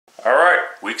All right,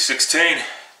 week 16.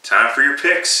 Time for your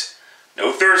picks.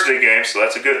 No Thursday game, so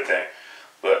that's a good thing.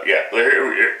 But yeah,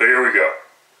 here we go.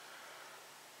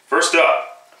 First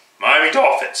up, Miami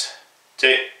Dolphins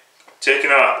taking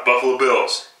on the Buffalo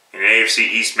Bills in an AFC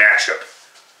East matchup.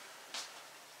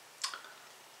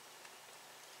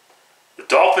 The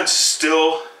Dolphins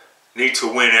still need to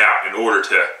win out in order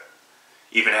to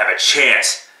even have a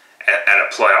chance at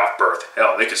a playoff berth.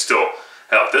 Hell, they could still,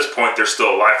 at this point, they're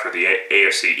still alive for the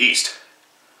AFC East.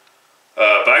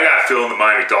 But I got a feeling the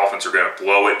Miami Dolphins are going to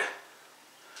blow it.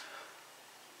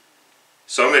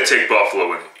 So I'm going to take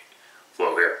Buffalo and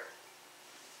flow here.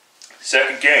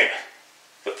 Second game,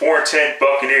 the 4-10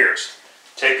 Buccaneers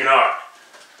taking on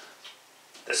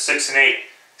the 6-8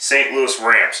 St. Louis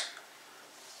Rams.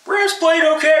 Rams played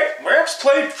okay. Rams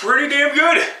played pretty damn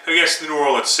good against the New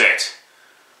Orleans Saints.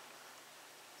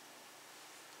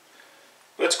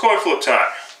 Let's coin flip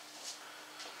time.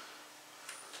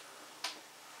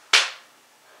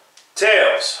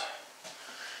 Tails.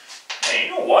 Hey,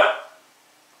 you know what?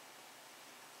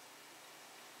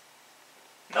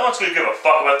 No one's going to give a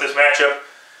fuck about this matchup.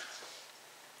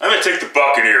 I'm going to take the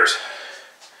Buccaneers.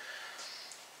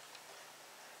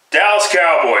 Dallas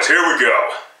Cowboys, here we go.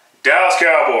 Dallas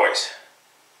Cowboys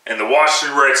and the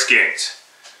Washington Redskins.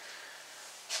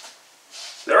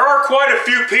 There are quite a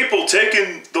few people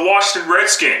taking the Washington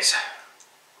Redskins,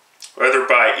 whether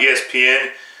by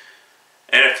ESPN,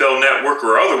 NFL Network,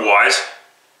 or otherwise.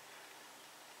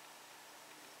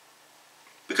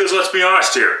 Because let's be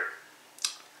honest here,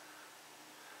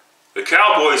 the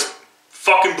Cowboys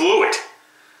fucking blew it.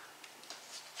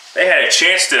 They had a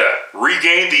chance to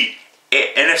regain the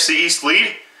NFC East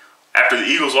lead after the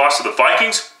Eagles lost to the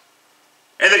Vikings,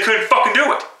 and they couldn't fucking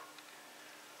do it.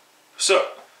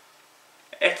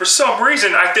 And for some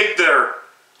reason, I think their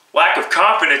lack of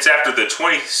confidence after the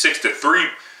 26-3,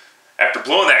 after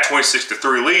blowing that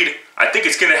 26-3 lead, I think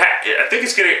it's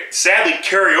gonna sadly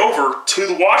carry over to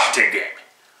the Washington game.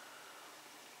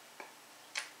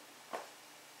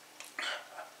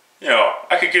 You know,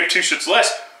 I could give two shits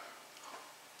less.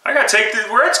 I gotta take the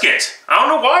Redskins. I don't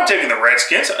know why I'm taking the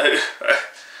Redskins. I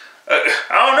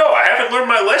don't know. I haven't learned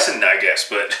my lesson, I guess,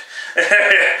 but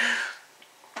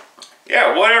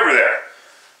yeah, whatever there.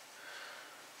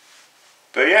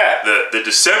 But yeah, the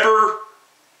December,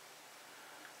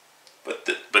 but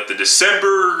the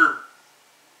December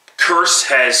curse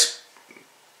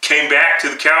came back to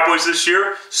the Cowboys this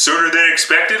year sooner than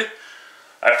expected.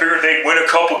 I figured they'd win a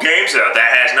couple games. That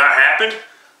has not happened.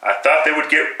 I thought they would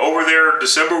get over their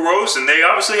December woes, and they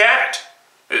obviously haven't.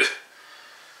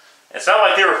 It's not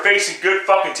like they were facing good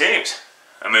fucking teams.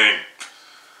 I mean,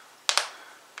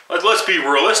 let's be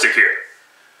realistic here.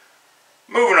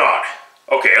 Moving on.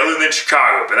 Okay, other than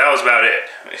Chicago, but that was about it.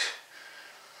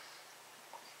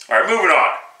 Alright, moving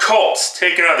on. Colts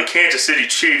taking on the Kansas City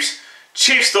Chiefs.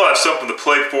 Chiefs still have something to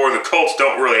play for. The Colts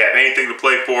don't really have anything to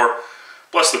play for.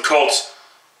 Plus, the Colts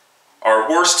are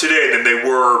worse today than they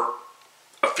were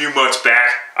a few months back.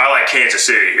 I like Kansas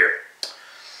City here.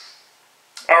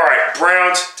 Alright,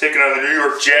 Browns taking on the New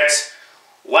York Jets.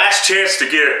 Last chance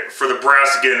for the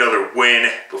Browns to get another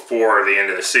win before the end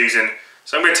of the season.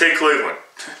 So I'm going to take Cleveland.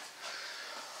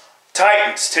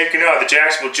 Titans taking on the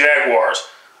Jacksonville Jaguars.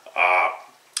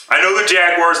 I know the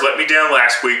Jaguars let me down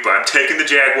last week, but I'm taking the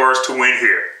Jaguars to win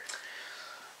here.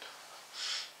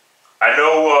 I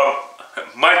know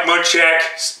Mike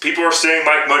Munchak, people are saying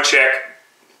Mike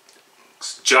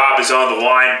Munchak's job is on the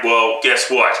line. Well, guess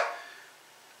what?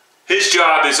 He's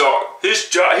already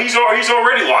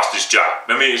lost his job.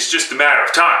 I mean, it's just a matter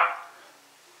of time.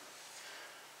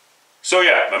 So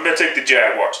yeah, I'm going to take the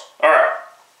Jaguars. Alright.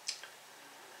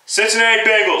 Cincinnati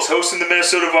Bengals hosting the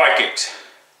Minnesota Vikings.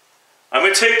 I'm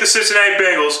going to take the Cincinnati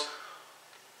Bengals,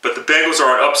 but the Bengals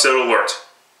are on upset alert.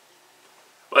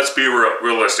 Let's be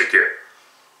realistic here.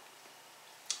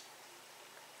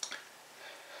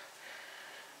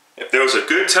 If there was a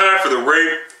good time for the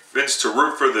Ravens to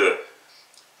root for a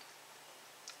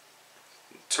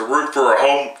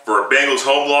Bengals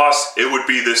home loss, it would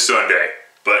be this Sunday.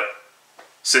 But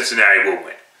Cincinnati will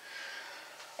win.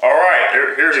 Alright,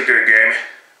 here's a good game.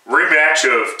 Rematch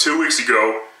of 2 weeks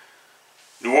ago.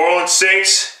 New Orleans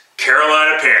Saints,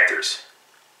 Carolina Panthers.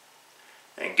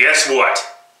 And guess what?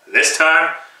 This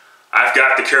time, I've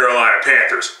got the Carolina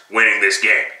Panthers winning this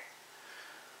game.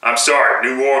 I'm sorry,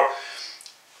 New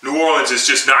Orleans is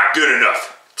just not good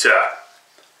enough to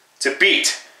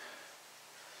beat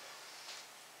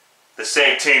the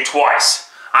same team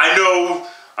twice. I know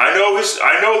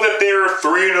that they're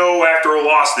 3-0 after a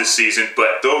loss this season,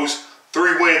 but those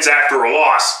 3 wins after a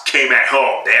loss came at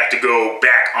home. They have to go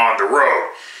back on the road.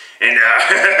 And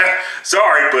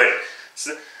sorry, but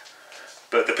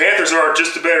the Panthers are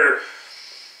just a better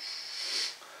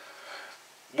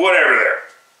whatever there.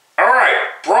 All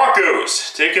right,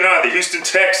 Broncos taking on the Houston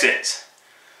Texans.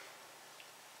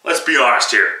 Let's be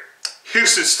honest here.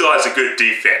 Houston still has a good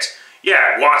defense.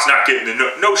 Yeah, Watt's not getting the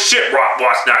no shit.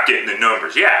 Watt's not getting the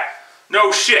numbers. Yeah,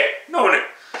 no shit. No one.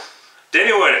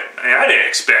 I didn't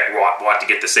expect Watt to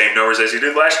get the same numbers as he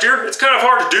did last year. It's kind of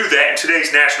hard to do that in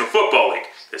today's National Football League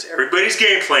because everybody's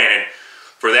game planning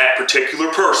for that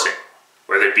particular person,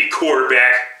 whether it be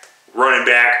quarterback, running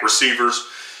back, receivers,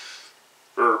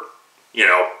 or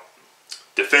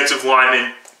defensive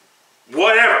linemen,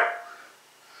 whatever.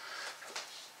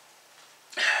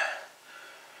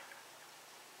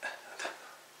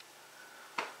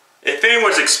 If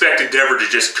anyone's expecting Denver to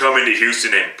just come into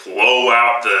Houston and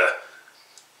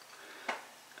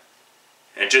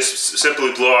just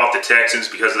simply blow out the Texans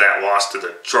because of that loss to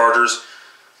the Chargers,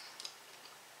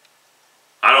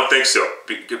 I don't think so.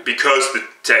 Because the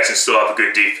Texans still have a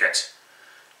good defense.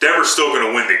 Denver's still going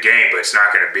to win the game, but it's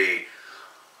not going to be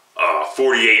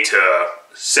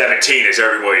 48-17 as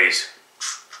everybody's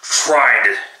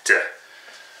trying to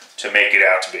make it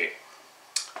out to be.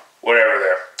 Whatever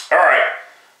there. All right.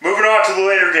 Moving on to the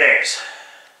later games.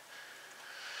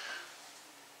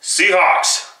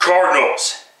 Seahawks,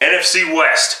 Cardinals, NFC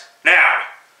West. Now,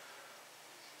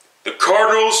 the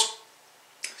Cardinals,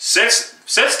 since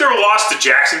their loss to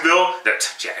Jacksonville,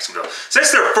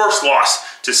 since their first loss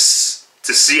to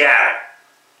Seattle,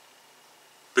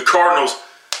 the Cardinals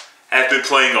have been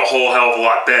playing a whole hell of a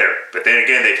lot better. But then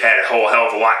again, they've had a whole hell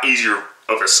of a lot easier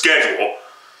of a schedule.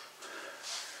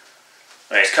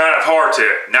 And it's kind of hard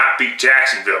to not beat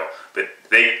Jacksonville, but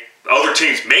other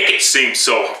teams make it seem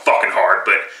so fucking hard,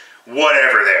 but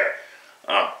whatever there.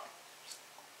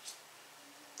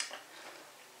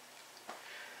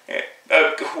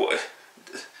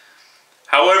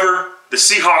 However, the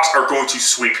Seahawks are going to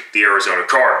sweep the Arizona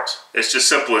Cardinals. It's just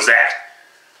simple as that.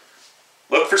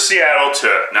 Look for Seattle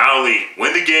to not only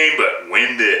win the game, but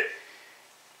win the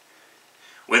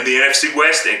NFC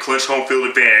West and clinch home field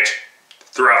advantage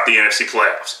throughout the NFC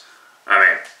playoffs. I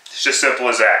mean, it's just simple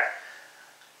as that.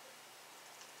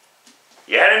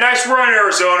 You had a nice run,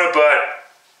 Arizona, but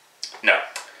no.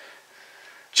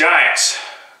 Giants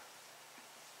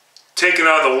taking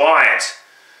on the Lions.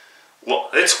 Well,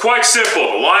 it's quite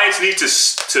simple. The Lions need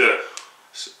to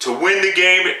win the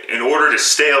game in order to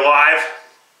stay alive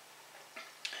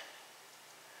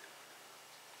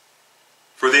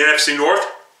for the NFC North.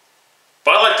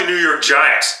 But I like the New York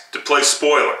Giants to play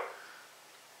spoiler.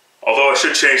 Although I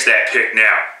should change that pick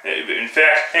now. In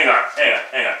fact, hang on.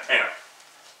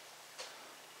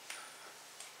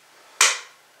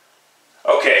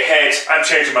 Okay, heads, I'm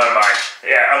changing my mind.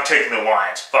 Yeah, I'm taking the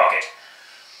Lions. Fuck it.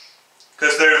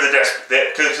 Because they are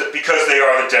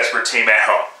the desperate team at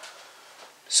home.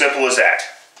 Simple as that.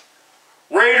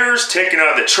 Raiders taking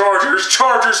on the Chargers.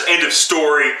 Chargers, end of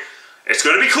story. It's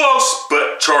going to be close,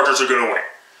 but Chargers are going to win.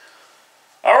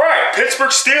 All right,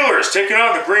 Pittsburgh Steelers taking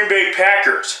on the Green Bay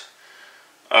Packers.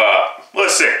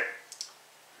 Listen,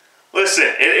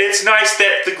 it's nice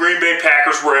that the Green Bay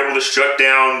Packers were able to shut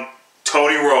down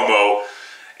Tony Romo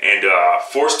and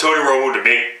force Tony Romo to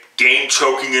make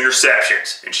game-choking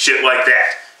interceptions and shit like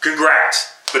that.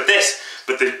 Congrats. But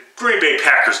the Green Bay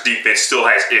Packers defense still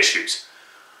has issues.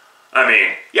 I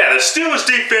mean, yeah, the Steelers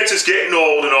defense is getting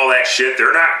old and all that shit.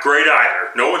 They're not great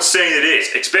either. No one's saying it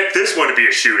is. Expect this one to be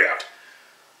a shootout.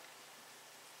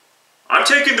 I'm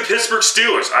taking the Pittsburgh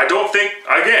Steelers.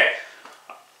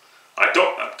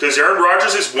 Because Aaron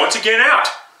Rodgers is once again out.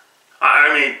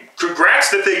 I mean, congrats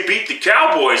that they beat the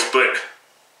Cowboys, but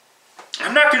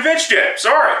I'm not convinced yet.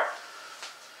 Sorry.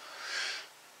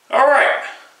 All right.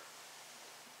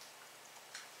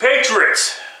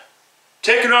 Patriots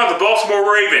taking on the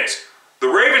Baltimore Ravens. The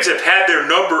Ravens have had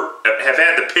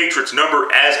the Patriots number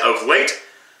as of late.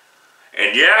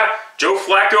 And yeah, Joe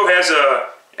Flacco has a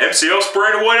MCL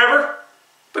sprain or whatever.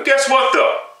 But guess what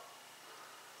though?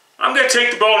 I'm going to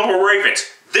take the Baltimore Ravens.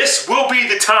 This will be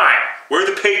the time where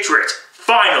the Patriots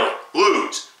finally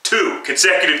lose 2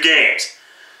 consecutive games.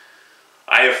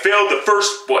 I have failed the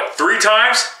first, 3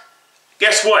 times?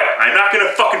 Guess what? I'm not going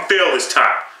to fucking fail this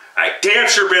time. I damn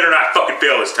sure better not fucking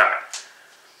fail this time.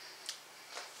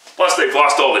 Plus, they've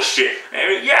lost all this shit. I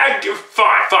mean, yeah,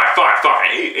 fine.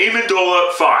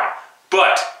 Amendola, fine.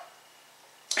 But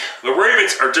the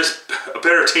Ravens are just a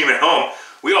better team at home.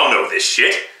 We all know this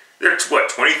shit. They're,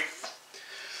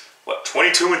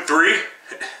 22-3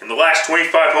 in the last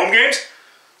 25 home games?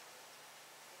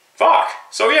 Fuck.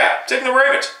 So yeah, taking the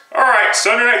Ravens. All right,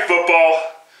 Sunday Night Football.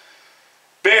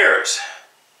 Bears,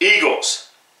 Eagles,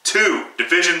 two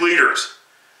division leaders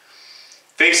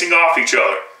facing off each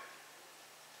other.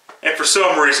 And for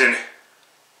some reason,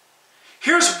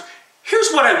 here's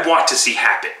what I want to see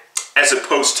happen, as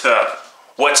opposed to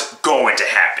what's going to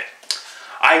happen.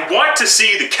 I want to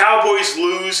see the Cowboys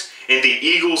lose and the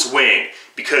Eagles win,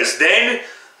 because then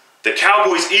the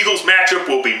Cowboys-Eagles matchup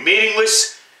will be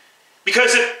meaningless.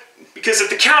 Because if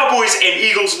the Cowboys and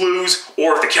Eagles lose,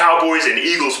 or if the Cowboys and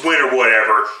Eagles win or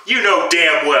whatever, you know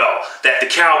damn well that the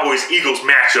Cowboys-Eagles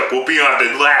matchup will be on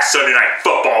the last Sunday Night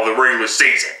Football of the regular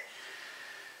season.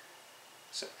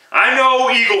 So, I know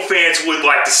Eagle fans would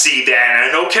like to see that, and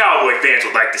I know Cowboy fans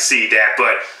would like to see that,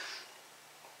 but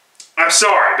I'm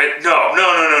sorry, but no.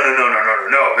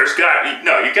 There's got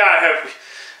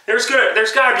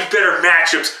to be better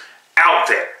matchups out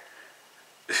there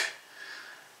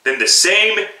than the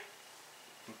same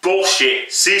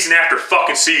bullshit season after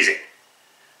fucking season.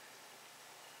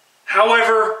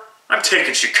 However, I'm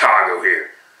taking Chicago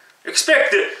here.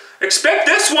 Expect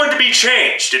this one to be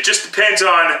changed. It just depends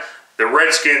on the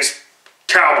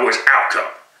Redskins-Cowboys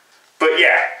outcome. But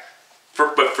yeah,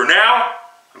 for now,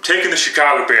 I'm taking the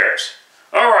Chicago Bears.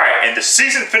 Alright, and the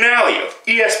season finale of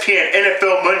ESPN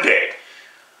NFL Monday.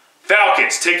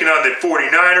 Falcons taking on the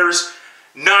 49ers.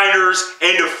 Niners,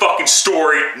 end of fucking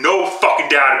story. No fucking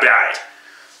doubt about it.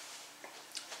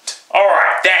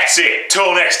 Alright, that's it.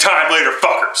 Till next time, later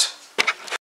fuckers.